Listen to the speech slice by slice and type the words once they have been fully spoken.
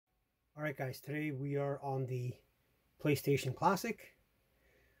Alright guys, today we are on the PlayStation Classic.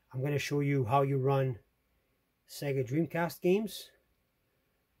 I'm going to show you how you run Sega Dreamcast games.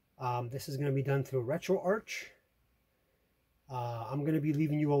 This is going to be done through Retroarch. I'm going to be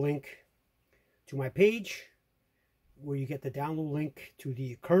leaving you a link to my page where you get the download link to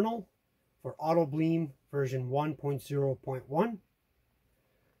the kernel for AutoBleem version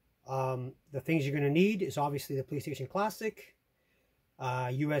 1.0.1. The things you're going to need is obviously the PlayStation Classic,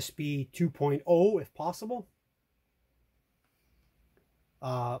 USB 2.0 if possible.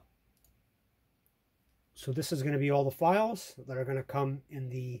 So this is going to be all the files that are going to come in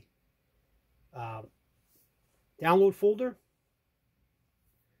the download folder.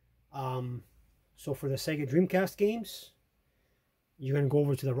 So for the Sega Dreamcast games, you're going to go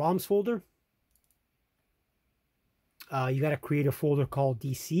over to the ROMs folder. You got to create a folder called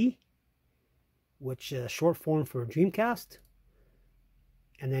DC, which is short form for Dreamcast.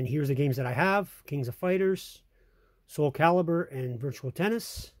 And then here's the games that I have: Kings of Fighters, Soul Calibur, and Virtual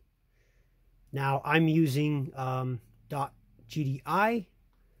Tennis. Now I'm using .gdi.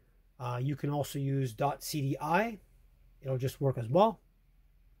 You can also use .cdi. It'll just work as well.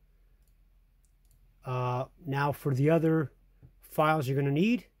 Now for the other files you're going to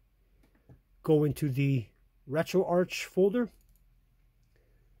need, go into the Retroarch folder,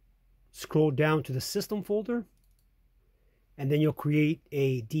 scroll down to the system folder, and then you'll create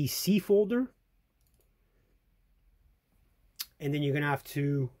a DC folder. And then you're going to have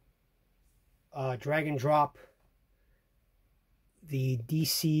to drag and drop the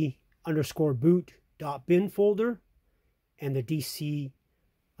DC_boot.bin folder and the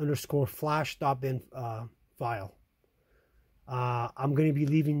DC_flash.bin file. I'm going to be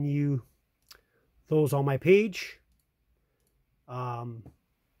leaving you those on my page. So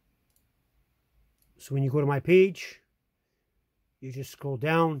when you go to my page, you just scroll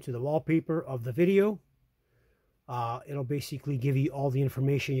down to the wallpaper of the video. It'll basically give you all the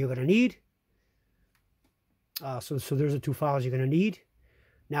information you're going to need. So there's the two files you're going to need.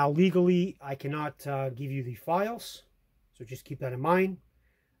 Now, legally, I cannot give you the files, so just keep that in mind.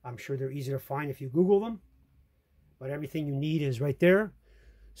 I'm sure they're easy to find if you Google them. But everything you need is right there.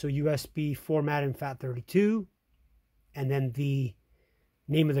 So USB format in FAT32. And then the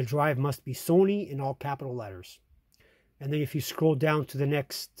name of the drive must be Sony in all capital letters. And then if you scroll down to the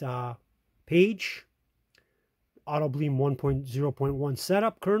next page, AutoBleem 1.0.1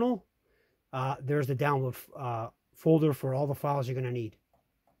 setup kernel, there's the download folder for all the files you're going to need.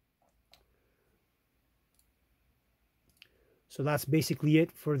 So that's basically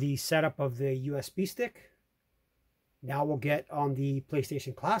it for the setup of the USB stick. Now we'll get on the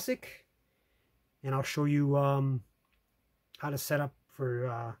PlayStation Classic, and I'll show you how to set up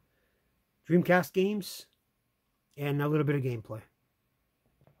for Dreamcast games and a little bit of gameplay.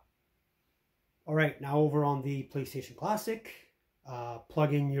 Alright, now over on the PlayStation Classic,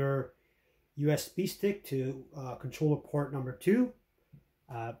 plug in your USB stick to controller port number 2,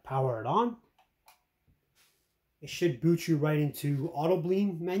 power it on. It should boot you right into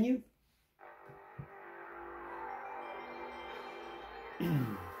AutoBleem menu. Here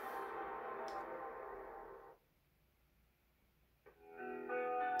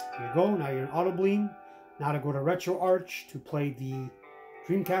you go, now you're in AutoBleem. Now to go to Retroarch to play the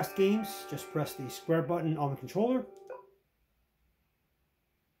Dreamcast games, just press the square button on the controller.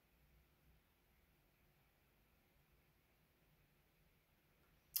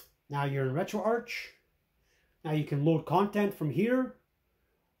 Now you're in Retroarch. Now you can load content from here,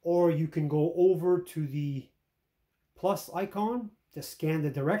 or you can go over to the plus icon to scan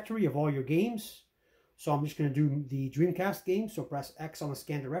the directory of all your games. So I'm just going to do the Dreamcast game, so press X on the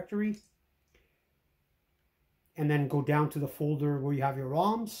scan directory. And then go down to the folder where you have your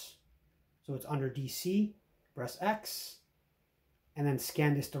ROMs. So it's under DC, press X. And then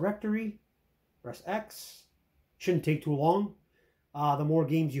scan this directory, press X. Shouldn't take too long. The more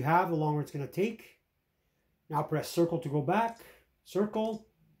games you have, the longer it's going to take. Now press circle to go back, circle.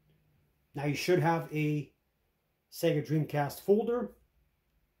 Now you should have a Sega Dreamcast folder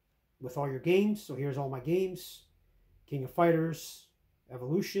with all your games. So here's all my games: King of Fighters,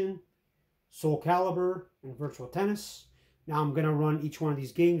 Evolution, Soul Calibur, and Virtual Tennis. Now I'm going to run each one of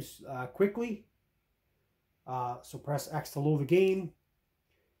these games quickly. So press X to load the game.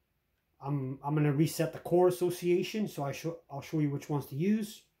 I'm going to reset the core association, so I'll show you which ones to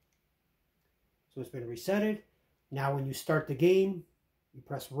use. So it's been resetted. Now when you start the game, you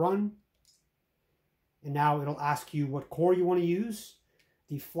press run. And now it'll ask you what core you want to use.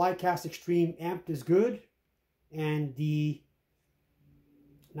 The Flycast Extreme Amped is good. And the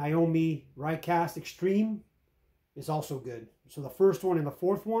Naomi Rycast Extreme is also good. So the first one and the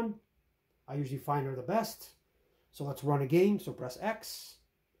fourth one I usually find are the best. So let's run a game. So press X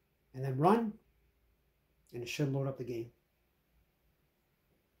and then run, and it should load up the game.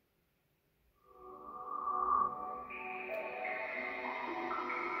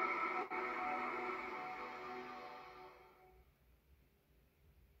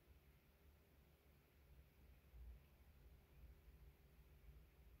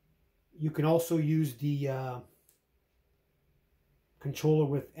 You can also use the controller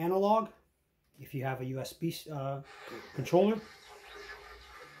with analog if you have a USB controller.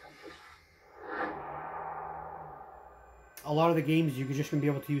 A lot of the games you're just going to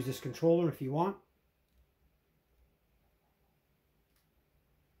be able to use this controller if you want.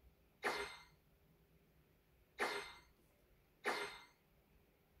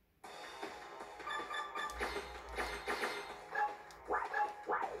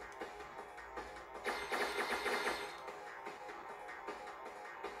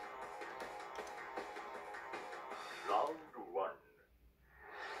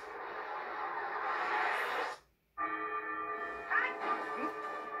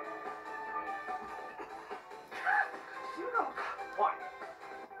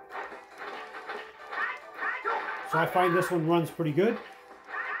 So I find this one runs pretty good.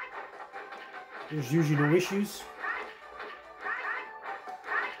 There's usually no issues.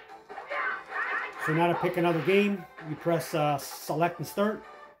 So now to pick another game, you press select and start.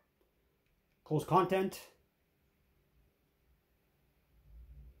 Close content.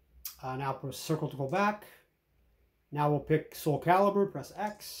 Now press circle to go back. Now we'll pick Soul Calibur, press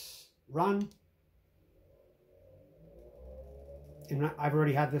X, run. And I've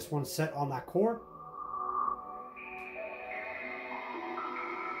already had this one set on that core.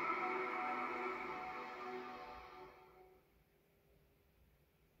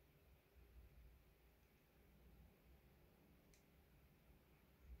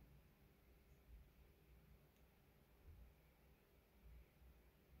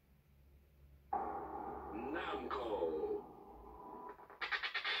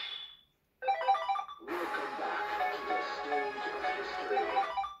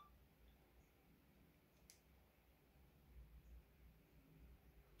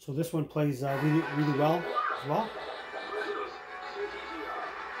 So this one plays really well as well.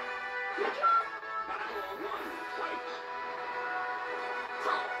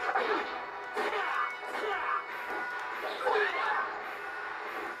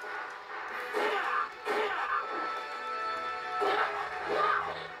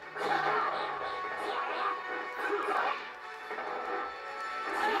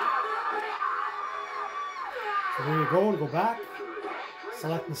 So there you go, go back.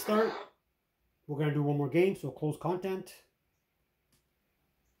 Select and start. We're going to do one more game, so close content.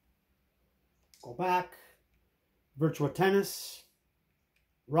 Go back. Virtua Tennis.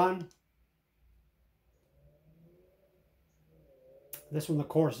 Run. This one, the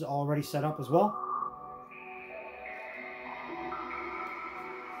course is already set up as well.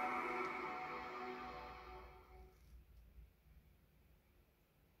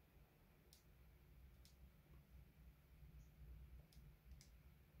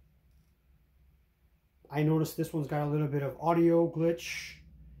 I noticed this one's got a little bit of audio glitch,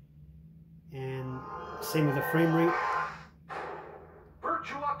 and same with the frame rate.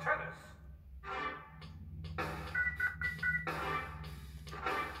 Virtua Tennis.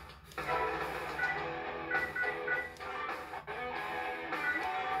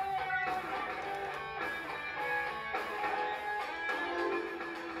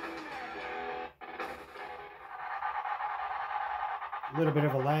 A little bit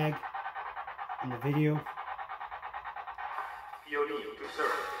of a lag in the video. You need to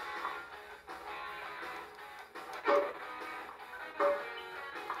serve.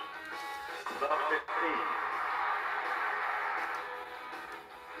 Love 15.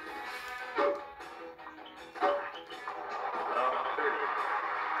 Love 30.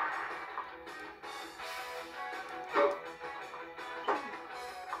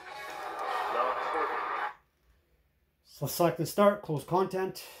 Love 40. So select and start, close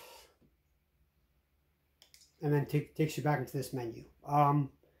content. And then takes you back into this menu. I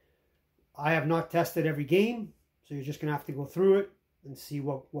have not tested every game, so you're just going to have to go through it and see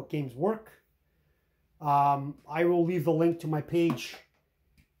what games work. I will leave the link to my page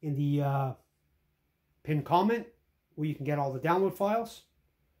in the pinned comment where you can get all the download files.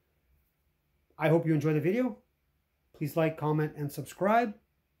 I hope you enjoy the video. Please like, comment, and subscribe.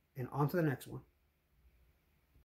 And on to the next one.